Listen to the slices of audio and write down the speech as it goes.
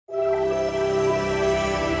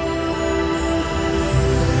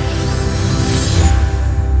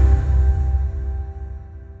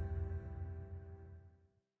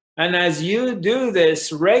And as you do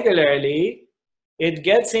this regularly, it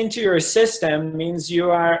gets into your system, means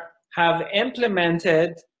you have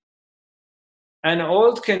implemented an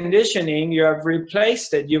old conditioning, you have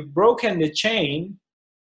replaced it, you've broken the chain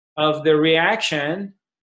of the reaction,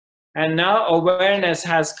 and now awareness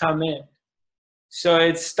has come in. So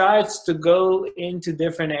it starts to go into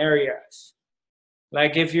different areas.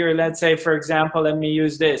 Like if you're, let's say, for example, let me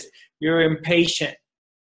use this, you're impatient.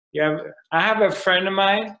 I have a friend of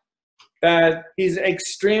mine that he's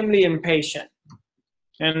extremely impatient.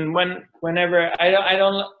 And whenever I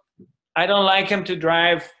don't like him to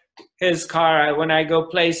drive his car. When I go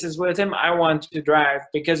places with him, I want to drive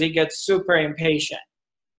because he gets super impatient.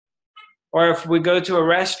 Or if we go to a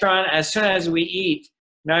restaurant, as soon as we eat,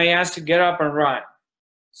 now he has to get up and run.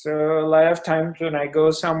 So a lot of times when I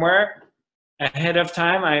go somewhere, ahead of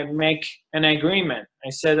time, I make an agreement.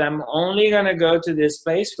 I said, I'm only going to go to this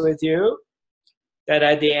place with you, that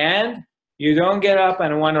at the end, you don't get up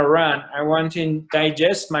and want to run. I want to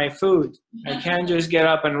digest my food. I can't just get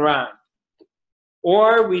up and run.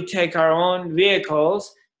 Or we take our own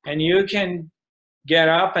vehicles, and you can get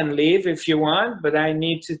up and leave if you want, but I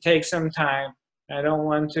need to take some time. I don't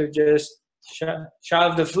want to just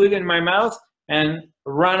shove the food in my mouth and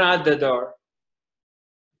run out the door.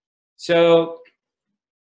 So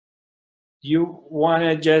you want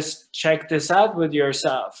to just check this out with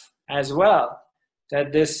yourself as well,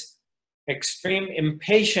 that this extreme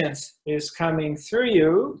impatience is coming through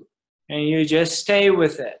you, and you just stay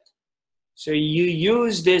with it. So you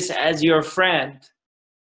use this as your friend.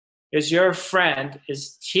 As your friend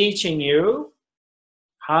is teaching you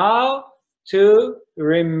how to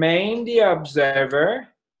remain the observer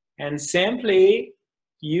and simply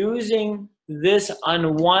using this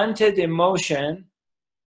unwanted emotion,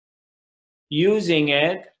 using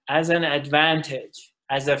it as an advantage,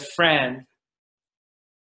 as a friend,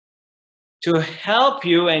 to help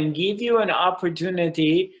you and give you an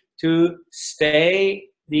opportunity to stay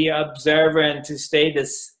the observer and to stay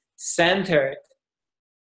centered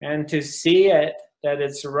and to see it, that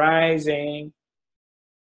it's rising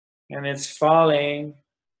and it's falling,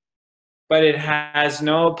 but it has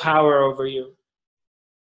no power over you.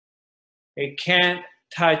 It can't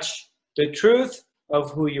touch the truth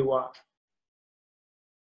of who you are.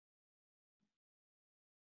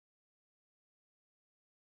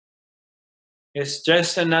 It's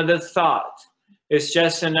just another thought. It's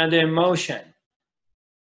just another emotion.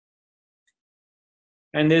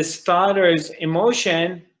 And this thought or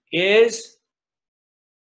emotion is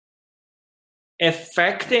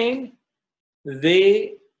affecting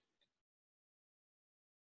the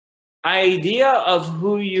idea of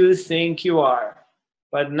who you think you are,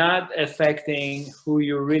 but not affecting who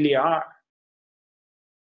you really are.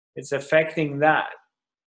 It's affecting that.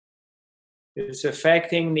 It's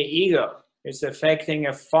affecting the ego. It's affecting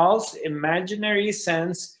a false imaginary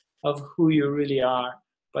sense of who you really are,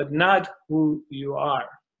 but not who you are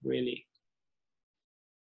really.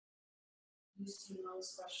 You see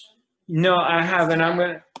Mo's question? No, I haven't.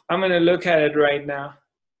 I'm gonna look at it right now.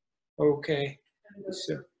 Okay.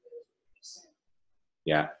 So,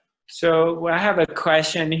 yeah. So I have a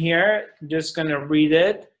question here. I'm just gonna read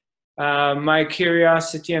it. My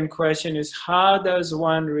curiosity and question is, how does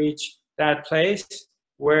one reach that place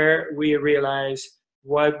where we realize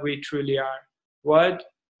what we truly are? What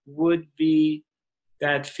would be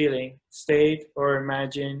that feeling, state, or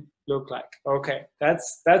imagine look like? Okay,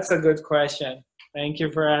 that's a good question. Thank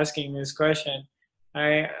you for asking this question.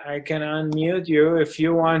 I can unmute you. If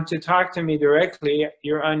you want to talk to me directly,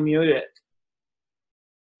 you're unmuted.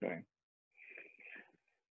 Okay.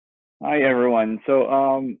 Hi, everyone.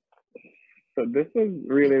 So this is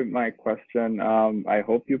really my question. I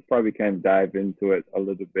hope you probably can dive into it a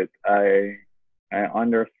little bit. I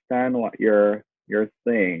understand what you're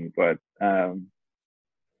saying, but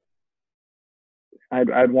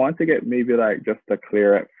I'd want to get maybe like just to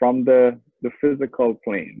clear it from the physical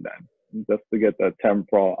plane then, just to get a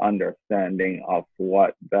temporal understanding of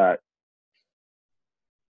what that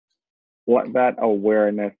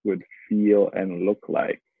awareness would feel and look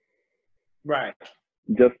like. Right.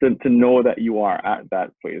 Just to know that you are at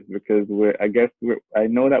that place, because I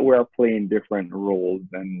know that we're playing different roles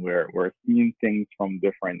and we're seeing things from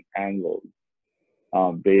different angles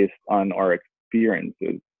based on our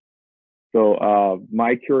experiences. So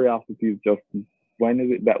my curiosity is just, when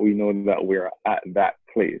is it that we know that we're at that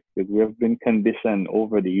place? Because we have been conditioned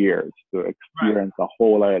over the years to experience a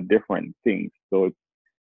whole lot of different things. So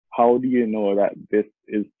how do you know that this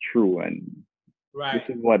is true and this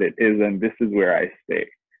is what it is and this is where I stay?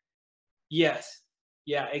 Yes.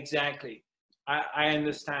 Yeah, exactly. I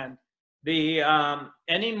understand.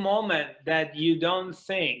 any moment that you don't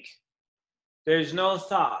think, there's no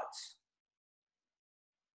thoughts.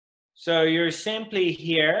 So you're simply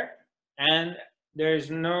here and there's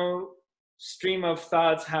no stream of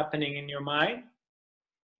thoughts happening in your mind,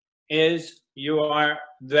 is you are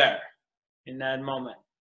there in that moment.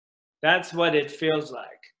 That's what it feels like.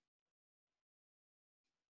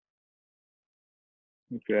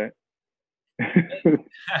 Okay.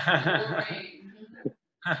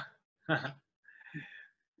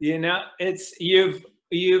 You know, it's you've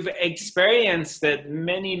experienced it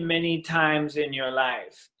many times in your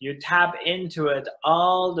life. You tap into it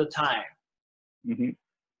all the time. Mm-hmm.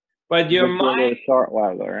 But your Just for mind, a short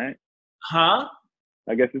while, though, right? huh?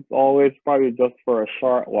 I guess it's always probably just for a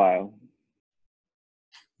short while.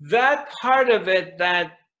 That part of it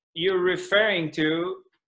that you're referring to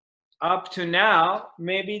up to now,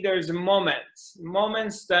 maybe there's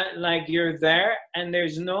moments that like you're there and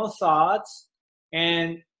there's no thoughts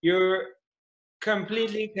and you're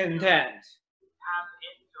completely content. Tap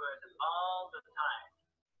into it all the time.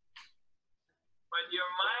 But your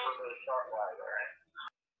mind, for a short while, right?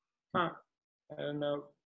 Huh? I don't know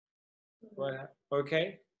what.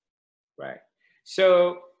 Okay, right.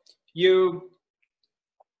 So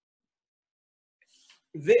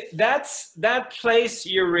that's that place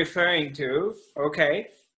you're referring to. Okay,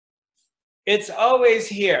 it's always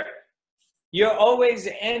here. You're always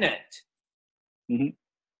in it. Mm-hmm.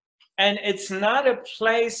 And it's not a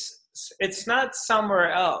place, it's not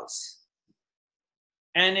somewhere else.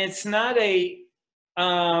 And it's not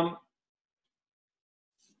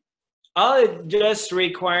all it just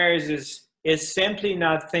requires is simply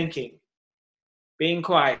not thinking, being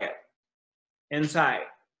quiet inside.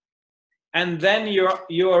 And then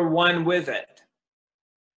you're one with it.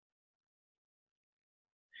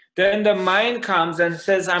 Then the mind comes and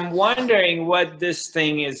says, I'm wondering what this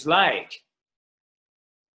thing is like.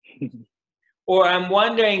 Or I'm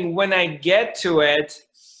wondering when I get to it,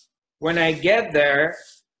 when I get there,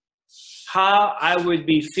 how I would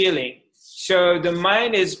be feeling. So the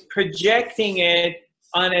mind is projecting it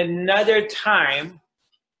on another time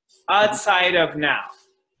outside of now.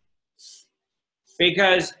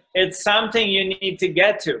 Because it's something you need to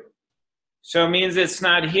get to. So it means it's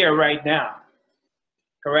not here right now.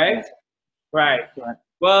 Correct? Right.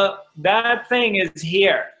 Well, that thing is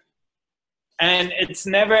here. And it's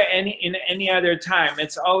never in any other time.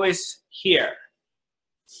 It's always here.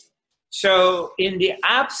 So in the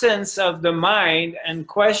absence of the mind and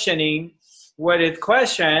questioning what it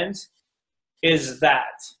questions is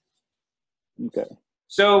that. Okay.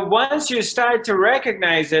 So once you start to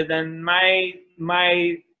recognize it, then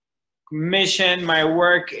my mission, my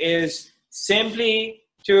work is simply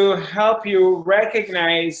to help you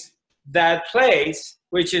recognize that place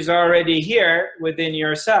which is already here within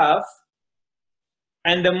yourself.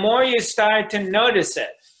 And the more you start to notice it,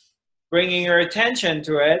 bringing your attention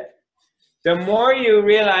to it, the more you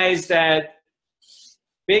realize that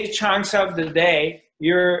big chunks of the day,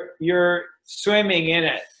 you're swimming in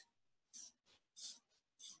it.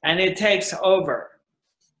 And it takes over.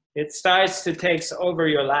 It starts to take over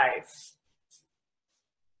your life.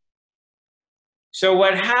 So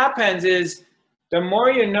what happens is, the more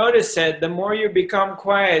you notice it, the more you become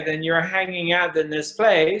quiet and you're hanging out in this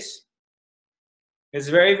place. It's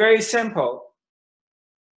very simple.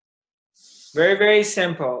 Very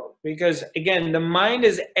simple. Because again, the mind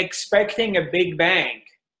is expecting a big bang.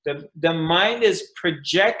 The mind is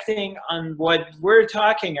projecting on what we're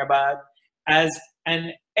talking about as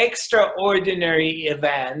an extraordinary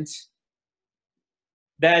event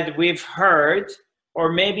that we've heard,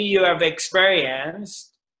 or maybe you have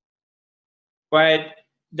experienced, but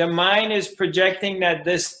the mind is projecting that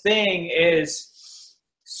this thing is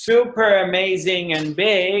super amazing and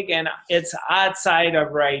big and it's outside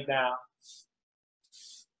of right now.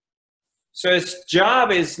 So its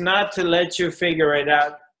job is not to let you figure it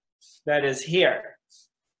out that is here.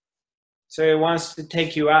 So it wants to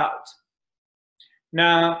take you out.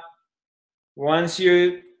 Now, once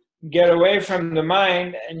you get away from the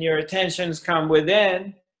mind and your attentions come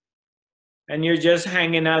within and you're just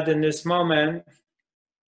hanging out in this moment,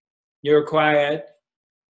 you're quiet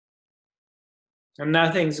and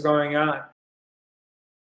nothing's going on.